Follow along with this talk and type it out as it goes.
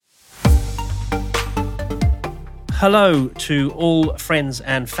Hello to all friends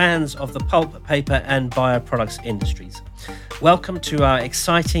and fans of the pulp, paper and bioproducts industries. Welcome to our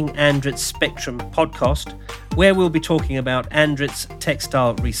exciting Andritz Spectrum podcast, where we'll be talking about Andritz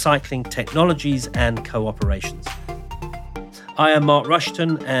textile recycling technologies and cooperations. I am Mark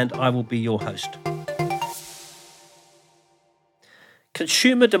Rushton and I will be your host.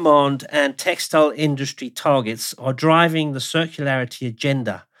 Consumer demand and textile industry targets are driving the circularity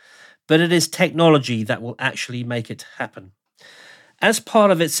agenda, but it is technology that will actually make it happen. As part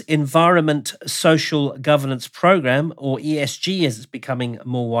of its Environment Social Governance Programme, or ESG as it's becoming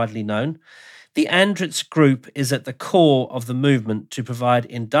more widely known, the Andritz Group is at the core of the movement to provide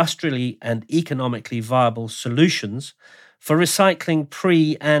industrially and economically viable solutions for recycling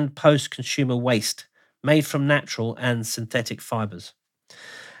pre- and post-consumer waste made from natural and synthetic fibres.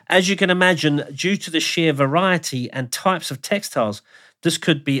 As you can imagine, due to the sheer variety and types of textiles, this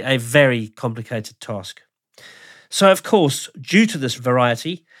could be a very complicated task. So, of course, due to this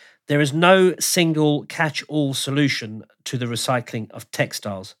variety, there is no single catch-all solution to the recycling of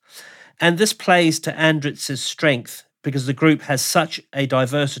textiles. And this plays to Andritz's strength because the group has such a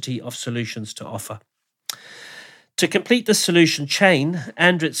diversity of solutions to offer. To complete the solution chain,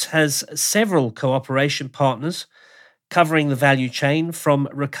 Andritz has several cooperation partners covering the value chain from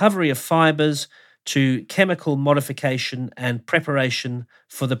recovery of fibres to chemical modification and preparation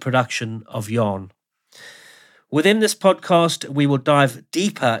for the production of yarn. Within this podcast, we will dive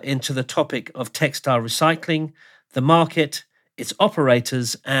deeper into the topic of textile recycling, the market, its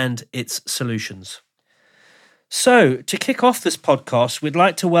operators, and its solutions. So, to kick off this podcast, we'd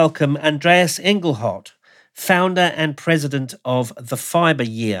like to welcome Andreas Engelhardt, founder and president of The Fibre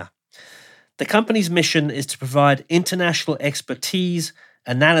Year. The company's mission is to provide international expertise,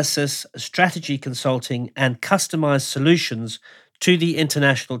 analysis, strategy consulting, and customized solutions to the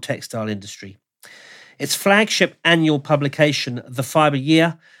international textile industry. Its flagship annual publication, The Fibre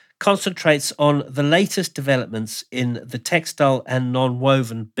Year, concentrates on the latest developments in the textile and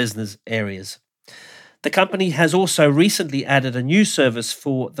non-woven business areas. The company has also recently added a new service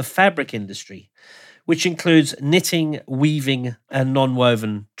for the fabric industry, which includes knitting, weaving, and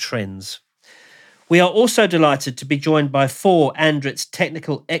non-woven trends. We are also delighted to be joined by four Andritz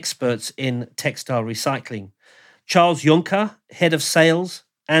technical experts in textile recycling. Charles Juncker, Head of Sales,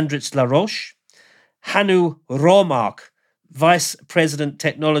 Andritz La Roche; Hannu Romark, Vice President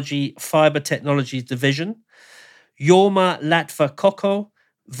Technology, Fibre Technologies Division; Jorma Latva-Koko,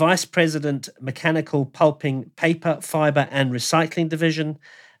 Vice President Mechanical Pulping, Paper, Fibre and Recycling Division;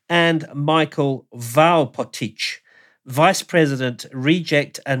 and Michael Vaupotic, Vice President,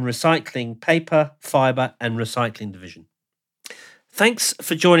 Reject and Recycling, Paper, Fibre and Recycling Division. Thanks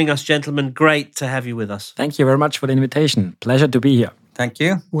for joining us, gentlemen. Great to have you with us. Thank you very much for the invitation. Pleasure to be here. Thank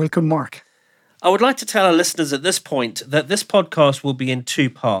you. Welcome, Mark. I would like to tell our listeners at this point that this podcast will be in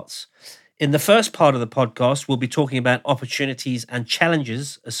two parts. In the first part of the podcast, we'll be talking about opportunities and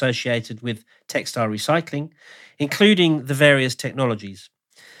challenges associated with textile recycling, including the various technologies.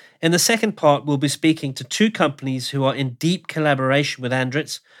 In the second part, we'll be speaking to two companies who are in deep collaboration with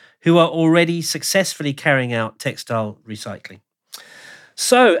Andritz, who are already successfully carrying out textile recycling.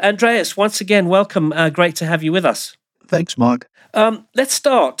 So, Andreas, once again, welcome. Great to have you with us. Thanks, Mark. Let's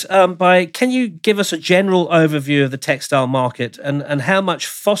start by, can you give us a general overview of the textile market and how much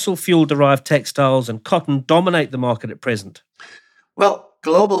fossil fuel-derived textiles and cotton dominate the market at present? Well,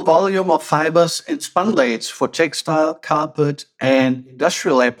 global volume of fibers and spunlates for textile, carpet, and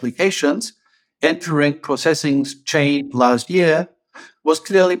industrial applications entering processing chain last year was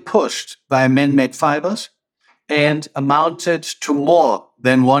clearly pushed by man-made fibers and amounted to more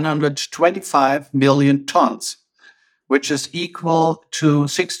than 125 million tons, which is equal to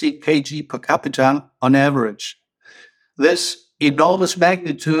 60 kg per capita on average. This enormous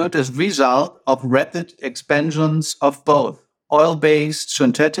magnitude is a result of rapid expansions of both oil-based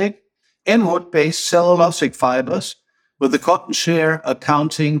synthetic and wood-based cellulosic fibers, with the cotton share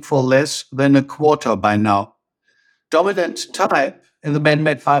accounting for less than a quarter by now. Dominant type in the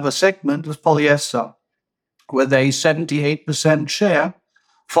man-made fiber segment is polyester, with a 78% share,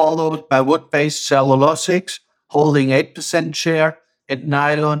 followed by wood-based cellulosics, holding 8% share, and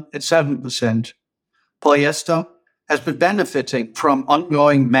nylon at 7%. Polyester has been benefiting from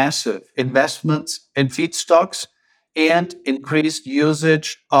ongoing massive investments in feedstocks and increased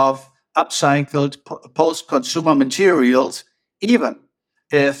usage of upcycled post-consumer materials, even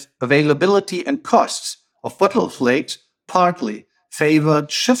if availability and costs of bottle flakes partly favored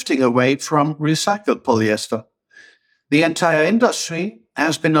shifting away from recycled polyester. The entire industry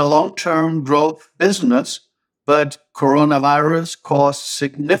has been a long-term growth business, but coronavirus caused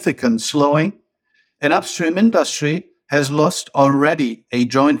significant slowing An upstream industry has lost already a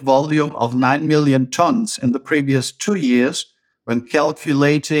joint volume of 9 million tons in the previous 2 years when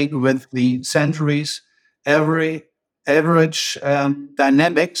calculating with the century's average, average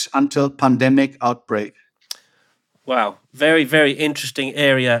dynamics until pandemic outbreak. Wow, very, very interesting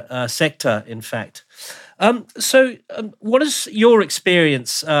area, sector, in fact. What is your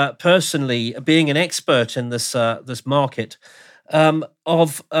experience personally, being an expert in this market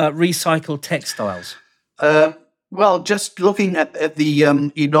of recycled textiles? Uh, well, just looking at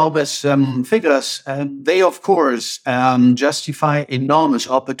the enormous figures, they of course justify enormous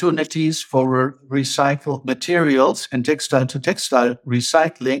opportunities for recycled materials and textile to textile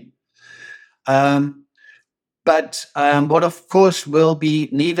recycling. Um, but what, of course, will be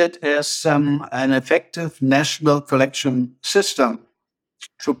needed is an effective national collection system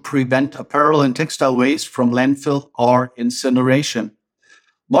to prevent apparel and textile waste from landfill or incineration.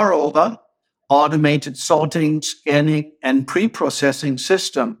 Moreover, automated sorting, scanning, and pre-processing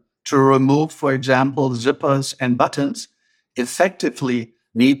system to remove, for example, zippers and buttons effectively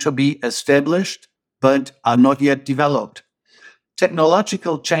need to be established but are not yet developed.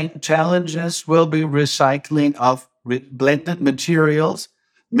 Technological challenges will be recycling of blended materials,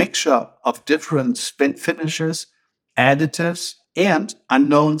 mixture of different finishes, additives, and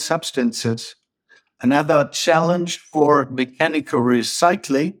unknown substances. Another challenge for mechanical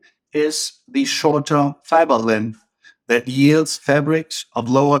recycling is the shorter fiber length that yields fabrics of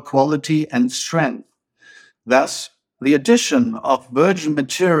lower quality and strength. Thus, the addition of virgin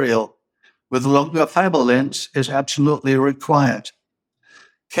material with longer fiber lengths is absolutely required.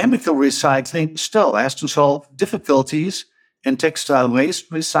 Chemical recycling still has to solve difficulties in textile waste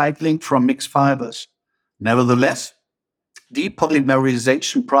recycling from mixed fibers. Nevertheless,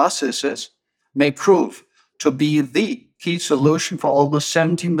 depolymerization processes may prove to be the key solution for almost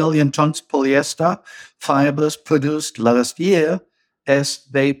 70 million tons polyester fibers produced last year, as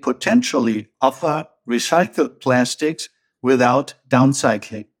they potentially offer recycled plastics without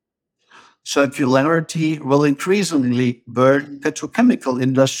downcycling. Circularity will increasingly burden petrochemical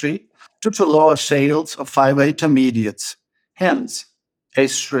industry due to lower sales of fiber intermediates. Hence, a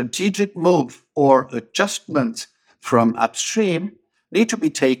strategic move or adjustment from upstream need to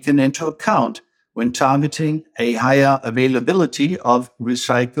be taken into account when targeting a higher availability of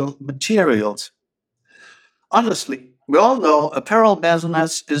recycled materials. Honestly, we all know apparel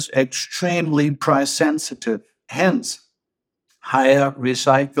business is extremely price sensitive. Hence, higher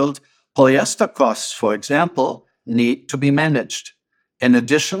recycled polyester costs, for example, need to be managed. In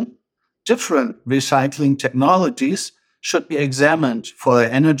addition, different recycling technologies should be examined for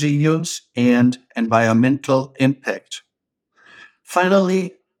their energy use and environmental impact.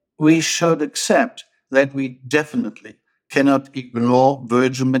 Finally, we should accept that we definitely cannot ignore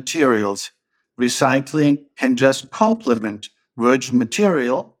virgin materials. Recycling can just complement virgin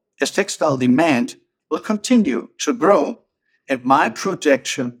material as textile demand will continue to grow. And my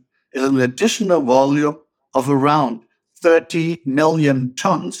projection is an additional volume of around 30 million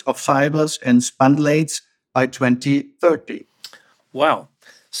tons of fibers and spunlates by 2030. Wow.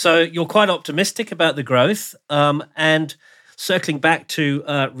 So you're quite optimistic about the growth. And circling back to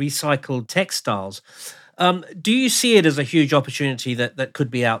recycled textiles, do you see it as a huge opportunity that could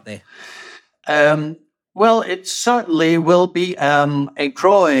be out there? Um, well, it certainly will be a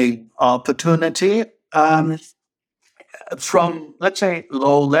growing opportunity from, let's say,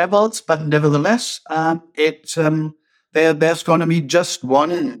 low levels, but nevertheless, there's going to be just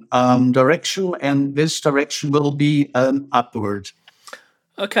one direction, and this direction will be upward.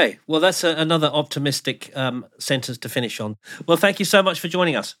 Okay. Well, that's another optimistic sentence to finish on. Well, thank you so much for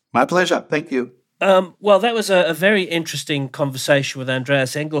joining us. My pleasure. Thank you. Well, that was a very interesting conversation with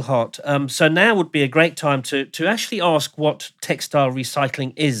Andreas Engelhardt. So now would be a great time to actually ask what textile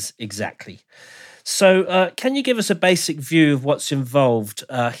recycling is exactly. So can you give us a basic view of what's involved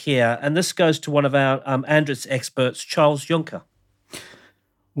here? And this goes to one of our Andritz experts, Charles Juncker.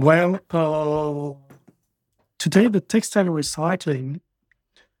 Well, today the textile recycling,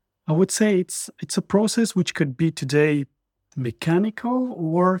 I would say it's a process which could be today mechanical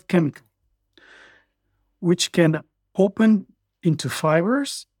or chemical, which can open into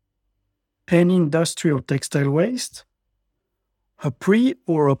fibers any industrial textile waste, a pre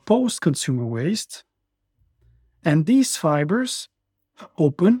or a post-consumer waste, and these fibers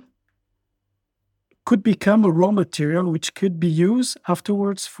open could become a raw material which could be used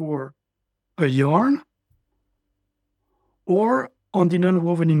afterwards for a yarn or on the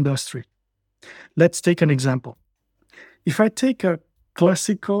non-woven industry. Let's take an example. If I take a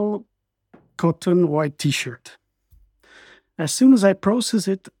classical cotton white t-shirt, as soon as I process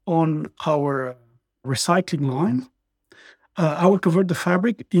it on our recycling line, I will convert the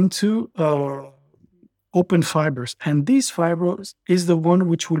fabric into open fibers. And these fibers is the one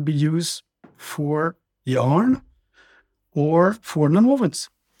which will be used for yarn or for nonwovens.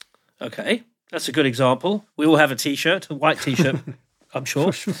 Okay, that's a good example. We all have a T-shirt, a white T-shirt, I'm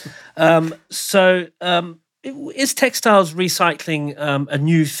sure. For sure. Is textiles recycling a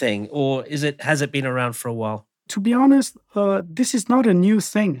new thing, or has it been around for a while? To be honest, this is not a new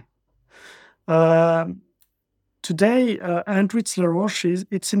thing. Today, Andritz La Roche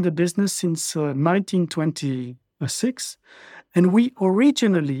it's in the business since 1926, and we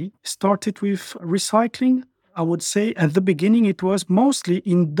originally started with recycling. I would say at the beginning it was mostly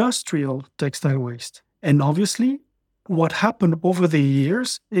industrial textile waste, and obviously, what happened over the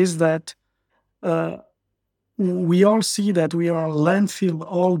years is that we all see that we are landfill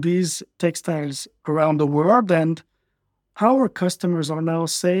all these textiles around the world, and our customers are now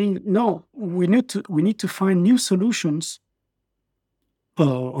saying, no, we need to find new solutions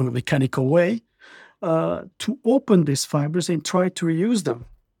on a mechanical way to open these fibers and try to reuse them.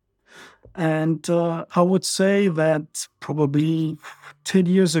 And I would say that probably 10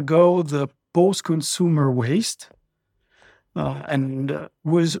 years ago, the post-consumer waste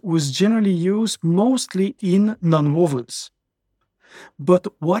was generally used mostly in nonwovens. But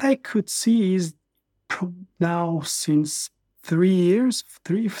what I could see is now since 4 years,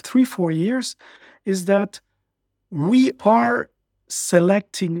 is that we are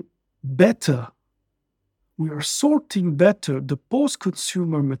selecting better, we are sorting better the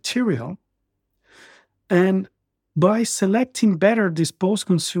post-consumer material, and by selecting better this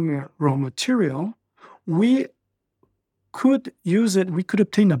post-consumer raw material, we could use it, we could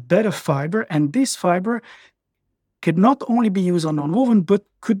obtain a better fiber, and this fiber could not only be used on nonwoven, but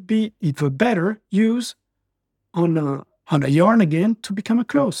could be even better used on a yarn again to become a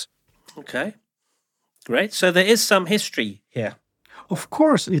cloth. Okay, great. So there is some history here. Of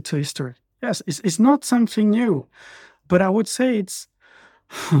course, it's a history. Yes, it's not something new, but I would say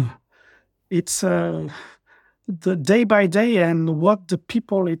it's the day by day, and what the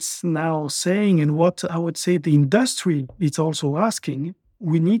people it's now saying, and what I would say the industry is also asking.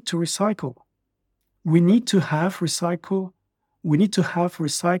 We need to recycle. We need to have recycled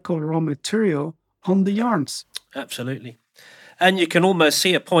raw material on the yarns. Absolutely. And you can almost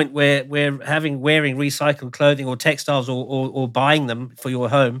see a point where wearing recycled clothing or textiles or buying them for your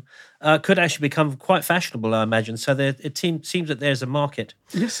home could actually become quite fashionable, I imagine. So it seems that there's a market.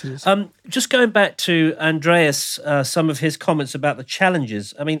 Yes, it is. Just going back to Andreas, some of his comments about the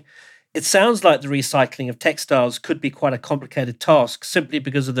challenges. I mean, it sounds like the recycling of textiles could be quite a complicated task simply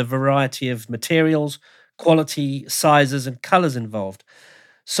because of the variety of materials, quality, sizes, and colours involved.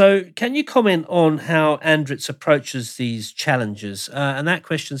 So can you comment on how Andritz approaches these challenges? And that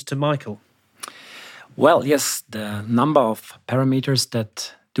question's to Michael. Well, yes, the number of parameters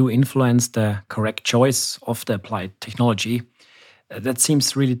that do influence the correct choice of the applied technology, that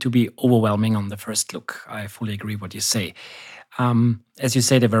seems really to be overwhelming on the first look. I fully agree what you say. As you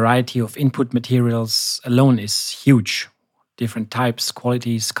say, the variety of input materials alone is huge. Different types,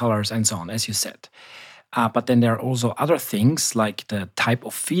 qualities, colors, and so on, as you said. But then there are also other things like the type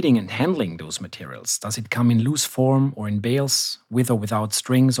of feeding and handling those materials. Does it come in loose form or in bales, with or without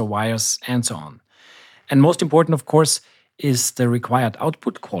strings or wires, and so on. And most important, of course, is the required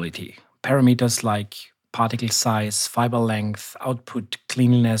output quality. Parameters like particle size, fiber length, output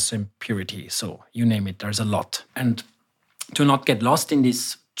cleanliness, and purity. So you name it, there's a lot. And to not get lost in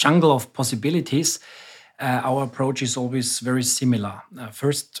this jungle of possibilities, our approach is always very similar.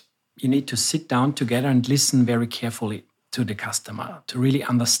 First, you need to sit down together and listen very carefully to the customer to really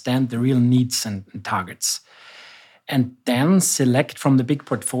understand the real needs and targets. And then select from the big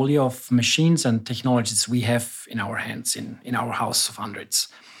portfolio of machines and technologies we have in our hands, in our house of Andritz.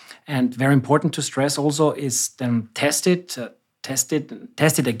 And very important to stress also is then test it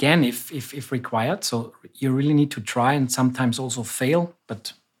again if required. So you really need to try and sometimes also fail,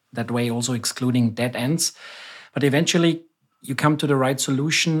 but that way also excluding dead ends. But eventually you come to the right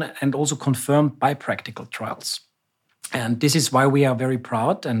solution and also confirmed by practical trials. And this is why we are very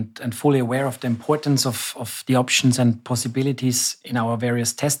proud and fully aware of the importance of the options and possibilities in our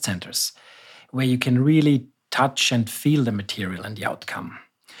various test centers, where you can really touch and feel the material and the outcome.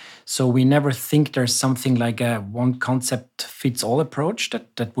 So we never think there's something like a one concept fits all approach.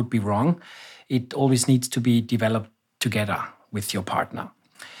 That would be wrong. It always needs to be developed together with your partner.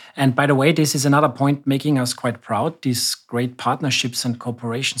 And by the way, this is another point making us quite proud, these great partnerships and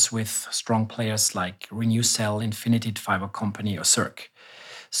cooperations with strong players like RenewCell, Infinited Fiber Company or Circ.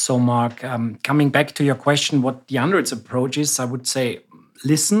 So Mark, coming back to your question, what the Andritz approach is, I would say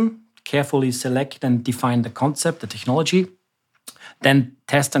listen carefully select and define the concept, the technology, then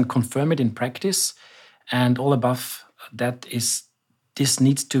test and confirm it in practice. And all above that is this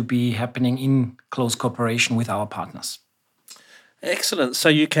needs to be happening in close cooperation with our partners. Excellent. So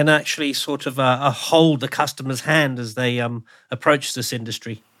you can actually sort of hold the customer's hand as they approach this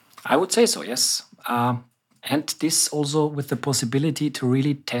industry. I would say so, yes. And this also with the possibility to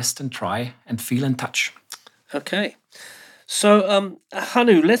really test and try and feel and touch. Okay. So,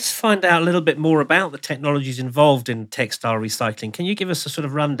 Hanu, let's find out a little bit more about the technologies involved in textile recycling. Can you give us a sort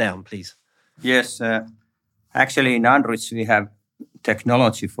of rundown, please? Yes. Actually, in Andritz, we have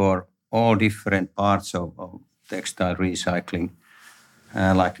technology for all different parts of textile recycling,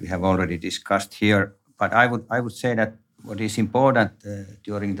 like we have already discussed here. But I would say that what is important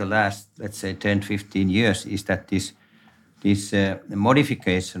during the last, let's say, 10, 15 years is that this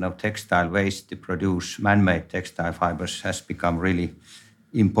modification of textile waste to produce man-made textile fibers has become really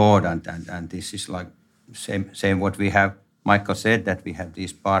important. And this is like same what we have. Michael said that we have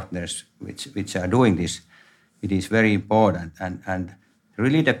these partners which are doing this. It is very important. And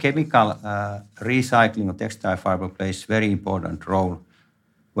really the chemical recycling of textile fiber plays very important role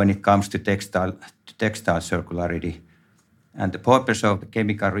when it comes to textile circularity. And the purpose of the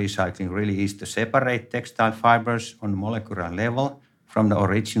chemical recycling really is to separate textile fibers on molecular level from the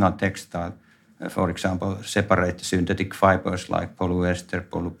original textile. For example, separate the synthetic fibers like polyester,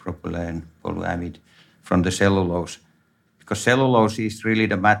 polypropylene, polyamide from the cellulose. Because cellulose is really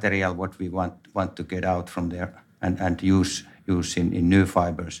the material what we want to get out from there and use in new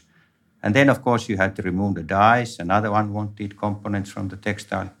fibers. And then, of course, you have to remove the dyes and other unwanted components from the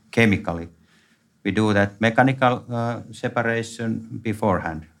textile chemically. We do that mechanical separation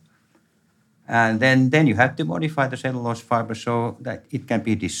beforehand. And then you have to modify the cellulose fiber so that it can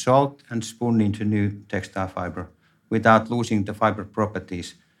be dissolved and spun into new textile fiber without losing the fiber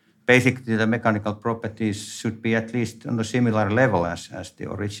properties. Basically, the mechanical properties should be at least on a similar level as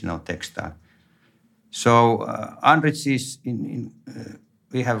the original textile. So Andritz is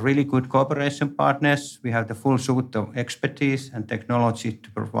we have really good cooperation partners. We have the full suite of expertise and technology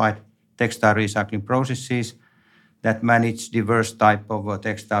to provide textile recycling processes that manage diverse type of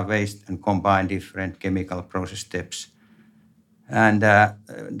textile waste and combine different chemical process steps. And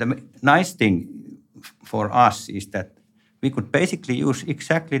the nice thing for us is that we could basically use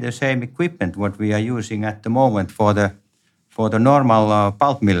exactly the same equipment what we are using at the moment for the normal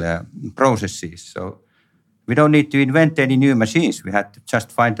pulp mill processes. So we don't need to invent any new machines. We have to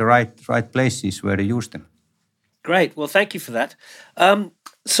just find the right places where to use them. Great. Well, thank you for that.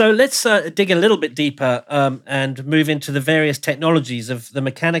 So let's dig a little bit deeper and move into the various technologies of the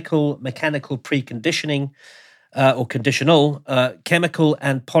mechanical preconditioning or conditional, chemical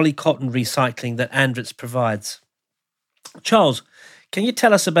and polycotton recycling that Andritz provides. Charles, can you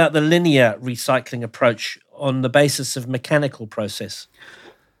tell us about the linear recycling approach on the basis of mechanical process?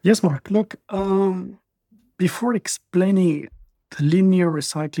 Yes, Mark. Look, before explaining the linear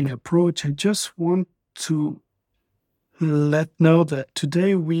recycling approach, I just want to let know that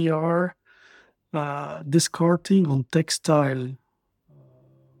today we are discarding on textile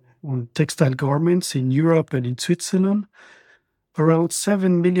garments in Europe and in Switzerland around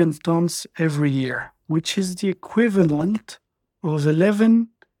 7 million tons every year, which is the equivalent of 11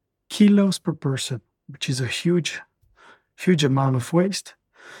 kilos per person, which is a huge amount of waste.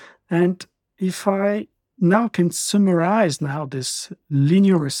 And if I now can summarize this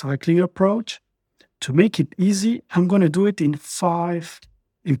linear recycling approach, to make it easy, I'm going to do it in 5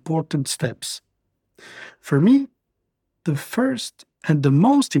 important steps. For me, the first and the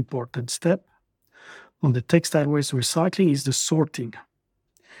most important step on the textile waste recycling is the sorting.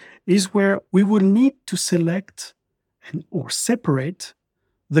 Is where we will need to select or separate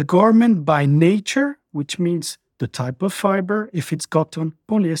the garment by nature, which means the type of fiber, if it's cotton,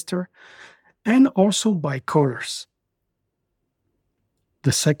 polyester, and also by colors.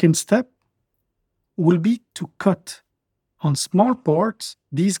 The second step will be to cut on small parts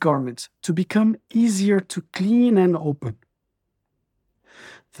these garments to become easier to clean and open.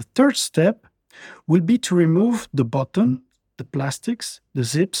 The third step will be to remove the button, the plastics, the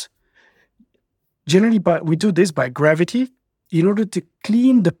zips. Generally, we do this by gravity in order to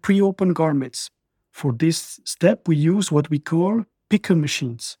clean the pre-opened garments. For this step, we use what we call picker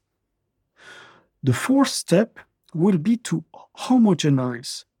machines. The fourth step will be to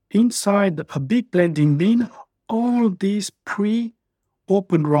homogenize inside a big blending bin all this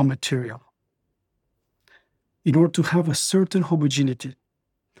pre-opened raw material in order to have a certain homogeneity.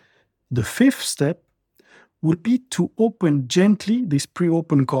 The fifth step would be to open gently this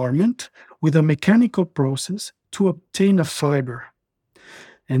pre-opened garment with a mechanical process to obtain a fiber.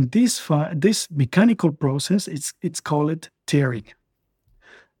 And this mechanical process, it's called tearing.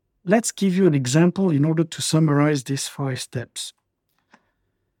 Let's give you an example in order to summarize these 5 steps.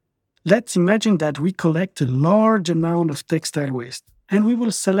 Let's imagine that we collect a large amount of textile waste, and we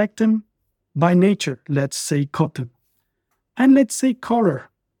will select them by nature, let's say cotton. And let's say color.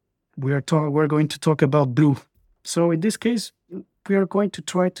 We're going to talk about blue. So in this case, we are going to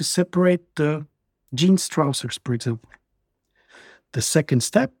try to separate the jeans trousers, for example. The second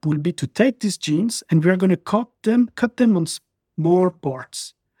step will be to take these jeans and we are going to cut them on small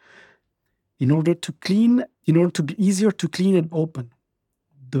parts in order to be easier to clean and open.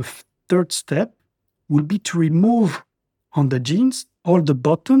 The third step will be to remove on the jeans all the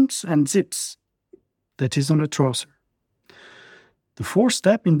buttons and zips that is on the trouser. The fourth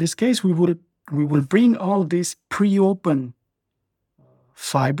step, in this case, we will bring all this pre-open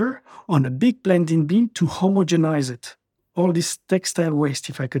fiber on a big blending beam to homogenize it. All this textile waste,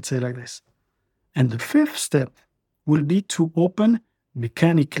 if I could say like this. And the fifth step will be to open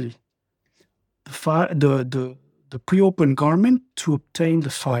mechanically the pre-open garment to obtain the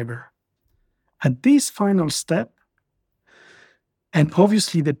fiber. At this final step, and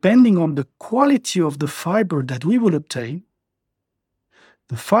obviously depending on the quality of the fiber that we will obtain,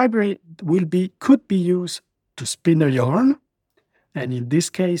 the fiber could be used to spin a yarn, and in this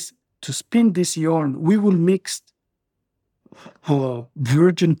case, to spin this yarn, we will mix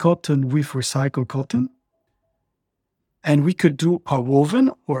virgin cotton with recycled cotton, and we could do a woven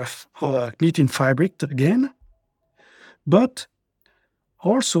or a knitting fabric again. But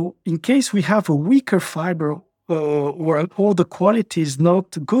also, in case we have a weaker fiber or all the quality is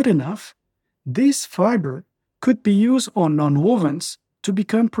not good enough, this fiber could be used on non-wovens to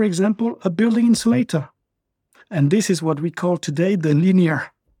become, for example, a building insulator. And this is what we call today the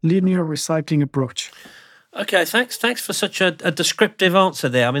linear recycling approach. Okay, thanks for such a descriptive answer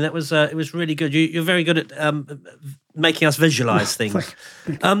there. I mean, it was really good. You're very good at making us visualize things.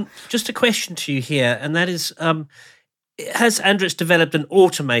 Just a question to you here, and that is, has Andritz developed an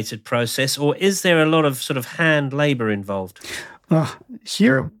automated process, or is there a lot of sort of hand labor involved?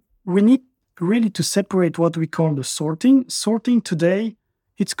 Here, we need really to separate what we call the sorting. Sorting today,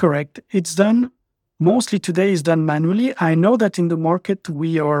 it's correct. It's done, mostly today is done manually. I know that in the market,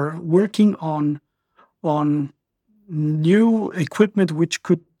 we are working on new equipment which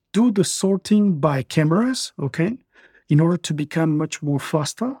could do the sorting by cameras, okay, in order to become much more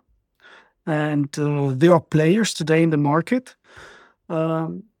faster. And there are players today in the market.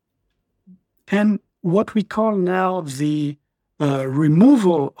 And what we call now the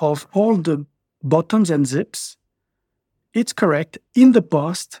removal of all the buttons and zips, it's correct. In the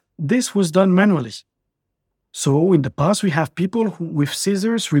past, this was done manually. So in the past, we have people with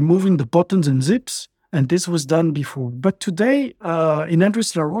scissors removing the buttons and zips, and this was done before. But today, in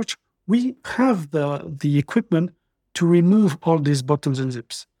Andritz La Roche, we have the equipment to remove all these buttons and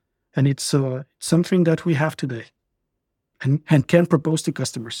zips. And it's something that we have today and can propose to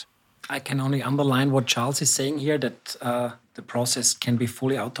customers. I can only underline what Charles is saying here, that the process can be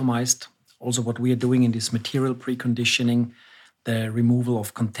fully automized. Also, what we are doing in this material preconditioning, the removal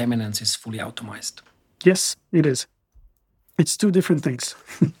of contaminants is fully automized. Yes, it is. It's two different things.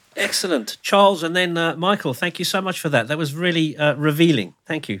 Excellent. Charles and then Michael, thank you so much for that. That was really revealing.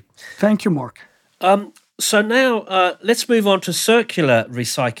 Thank you. Thank you, Mark. So now let's move on to circular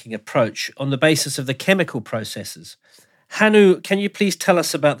recycling approach on the basis of the chemical processes. Hannu, can you please tell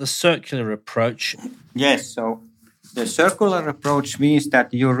us about the circular approach? Yes, so the circular approach means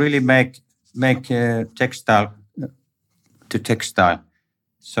that you really make textile to textile,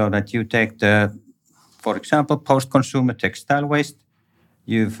 so that you take for example, post-consumer textile waste.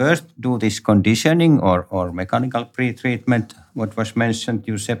 You first do this conditioning or mechanical pre-treatment, what was mentioned.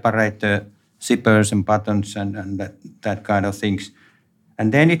 You separate the zippers and buttons and that kind of things.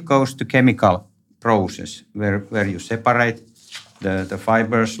 And then it goes to chemical process where you separate the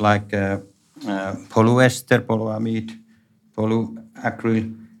fibers like polyester, polyamide,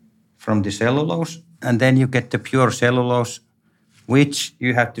 polyacryl from the cellulose. And then you get the pure cellulose, which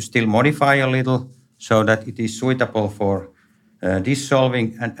you have to still modify a little so that it is suitable for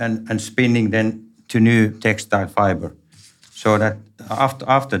dissolving and spinning then to new textile fiber. So that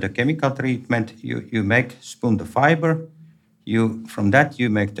after the chemical treatment, you spun the fiber. From that you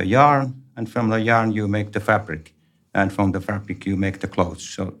make the yarn, and from the yarn you make the fabric, and from the fabric you make the clothes.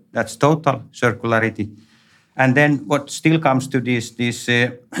 So that's total circularity. And then what still comes to these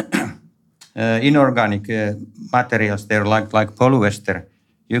inorganic materials, they're like polyester.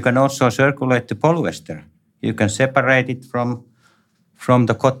 You can also circulate the polyester. You can separate it from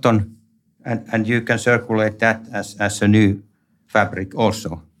the cotton, and you can circulate that as a new fabric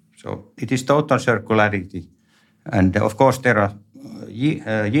also. So it is total circularity. And of course, there are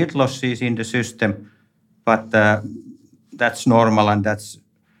yield losses in the system, but that's normal, and that's,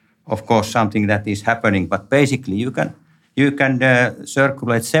 of course, something that is happening. But basically, you can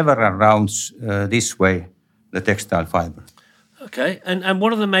circulate several rounds this way, the textile fiber. Okay, and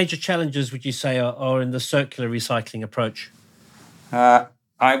what are the major challenges, would you say, are in the circular recycling approach?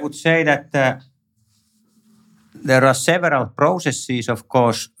 I would say that there are several processes, of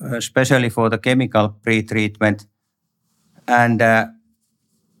course, especially for the chemical pre-treatment. And I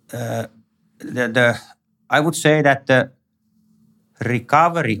would say that the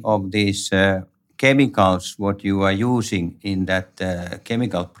recovery of these chemicals, what you are using in that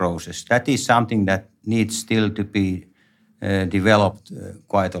chemical process, that is something that needs still to be developed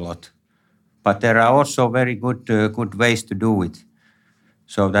quite a lot. But there are also very good ways to do it.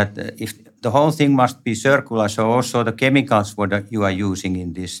 So that if the whole thing must be circular, so also the chemicals what you are using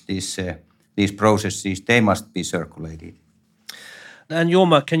in these processes, they must be circulated. And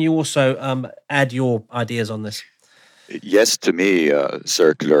Jorma, can you also add your ideas on this? Yes, to me, a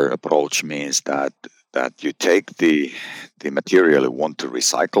circular approach means that you take the material you want to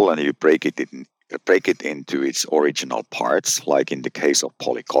recycle and you break it into its original parts. Like in the case of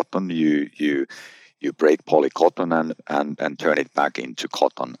polycotton, you break polycotton and turn it back into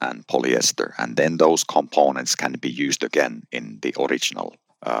cotton and polyester, and then those components can be used again in the original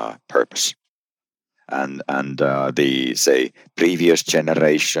purpose. And the, say, previous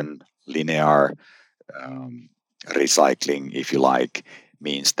generation linear recycling, if you like,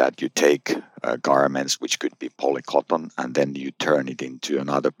 means that you take garments which could be polycotton and then you turn it into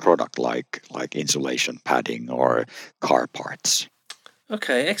another product like insulation padding or car parts.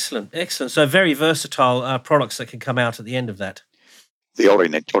 Okay, excellent. So very versatile products that can come out at the end of that. The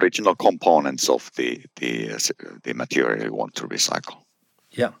original components of the material you want to recycle.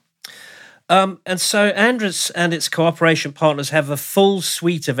 Yeah. And so Andritz and its cooperation partners have a full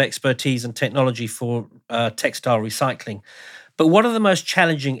suite of expertise and technology for textile recycling. But what are the most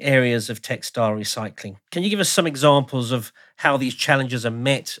challenging areas of textile recycling? Can you give us some examples of how these challenges are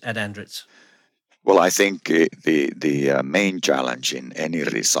met at Andritz? Well, I think the main challenge in any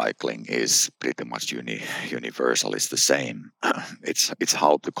recycling is pretty much universal. It's the same. It's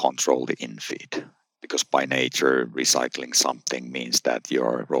how to control the infeed. Because by nature, recycling something means that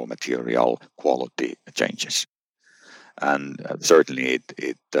your raw material quality changes. And certainly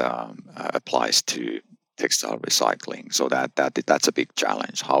it applies to textile recycling. So that's a big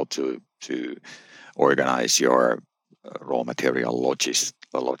challenge, how to organize your raw material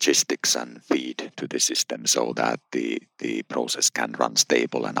logistics and feed to the system so that the process can run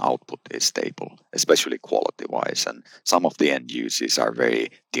stable and output is stable, especially quality-wise. And some of the end users are very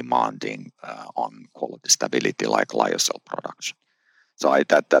demanding on quality stability, like lyocell production. So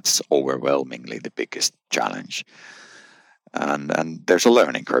that's overwhelmingly the biggest challenge. And there's a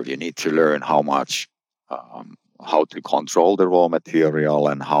learning curve. You need to learn how to control the raw material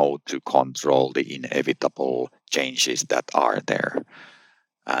and how to control the inevitable changes that are there.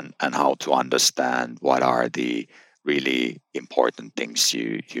 And how to understand what are the really important things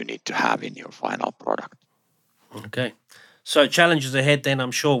you need to have in your final product. Okay. So challenges ahead then,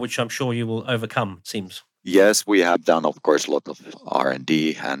 which I'm sure you will overcome, it seems. Yes, we have done, of course, a lot of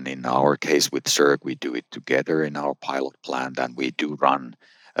R&D. And in our case with CERC, we do it together in our pilot plant. And we do run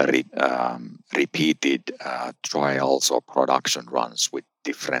repeated trials or production runs with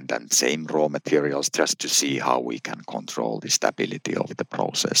different and same raw materials just to see how we can control the stability of the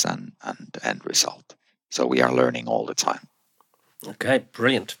process and end result. So we are learning all the time. Okay,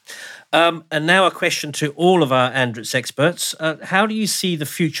 brilliant. And now a question to all of our Andritz experts. How do you see the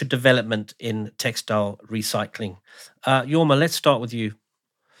future development in textile recycling? Jorma, let's start with you.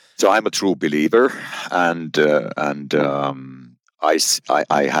 So I'm a true believer, and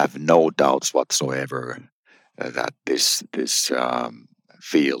I have no doubts whatsoever that this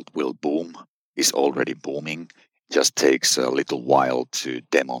field will boom. Is already booming. Just takes a little while to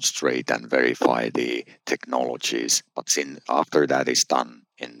demonstrate and verify the technologies. But after that is done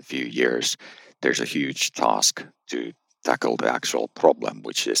in a few years, there's a huge task to tackle the actual problem,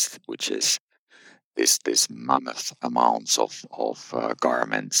 which is this mammoth amounts of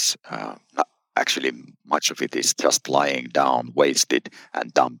garments. Actually, much of it is just lying down, wasted,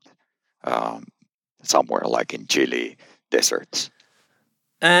 and dumped somewhere like in Chile deserts.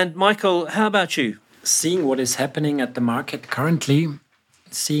 And Michael, how about you? Seeing what is happening at the market currently,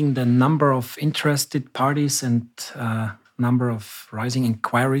 seeing the number of interested parties and number of rising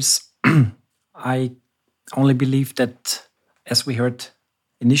inquiries, I only believe that, as we heard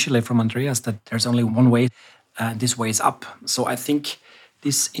initially from Andreas, that there's only one way this way is up. So I think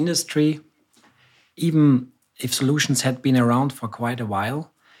this industry, even if solutions had been around for quite a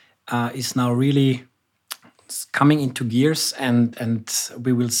while, is now really coming into gears, and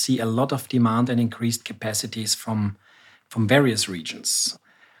we will see a lot of demand and increased capacities from various regions.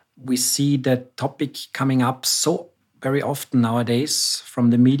 We see that topic coming up so very often nowadays, from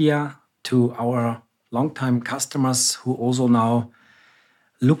the media to our longtime customers who also now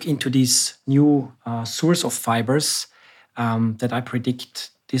look into this new source of fibers, that I predict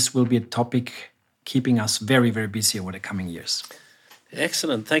this will be a topic keeping us very, very busy over the coming years.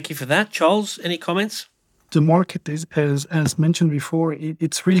 Excellent. Thank you for that. Charles, any comments? The market is, as mentioned before,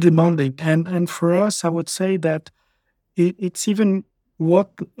 it's really demanding. And for us, I would say that it's even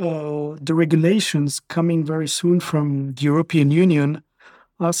what the regulations coming very soon from the European Union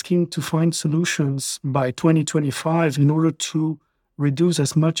asking to find solutions by 2025 in order to reduce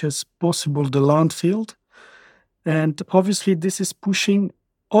as much as possible the landfill. And obviously, this is pushing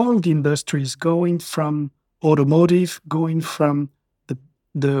all the industries, going from automotive, going from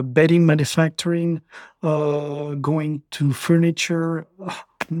the bedding manufacturing, going to furniture,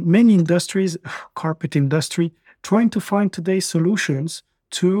 many industries, carpet industry, trying to find today solutions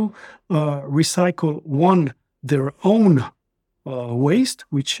to recycle, their own waste,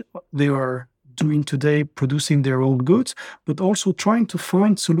 which they are doing today, producing their own goods, but also trying to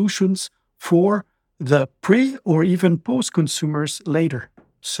find solutions for the pre or even post consumers later.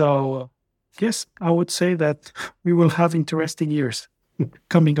 So, yes, I would say that we will have interesting years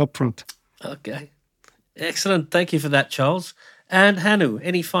coming up front. Okay. Excellent. Thank you for that, Charles. And Hannu,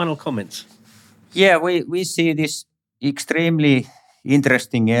 any final comments? Yeah, we see this extremely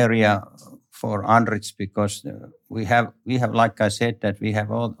interesting area for Andritz because we have, like I said, that we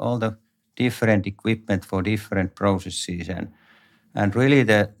have all the different equipment for different processes, and really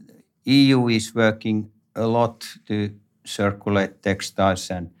the EU is working a lot to circulate textiles,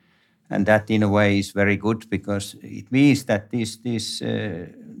 and that in a way is very good because it means that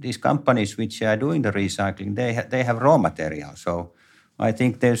these companies which are doing the recycling, they have raw material. So I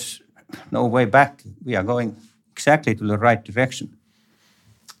think there's no way back. We are going exactly to the right direction.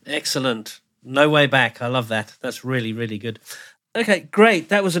 Excellent. No way back. I love that. That's really, really good. Okay, great.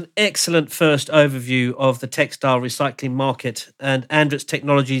 That was an excellent first overview of the textile recycling market and Andritz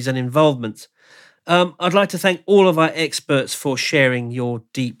technologies and involvement. I'd like to thank all of our experts for sharing your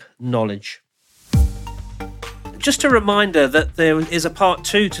deep knowledge. Just a reminder that there is a part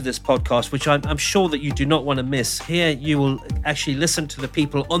 2 to this podcast, which I'm sure that you do not want to miss. Here you will actually listen to the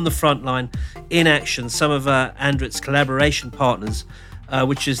people on the front line in action, some of our Andritz collaboration partners,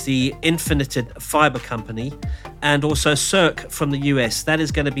 which is the Infinited Fiber Company, and also Cirque from the US. That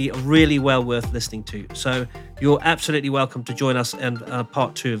is going to be really well worth listening to. So you're absolutely welcome to join us in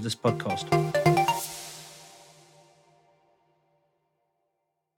part 2 of this podcast.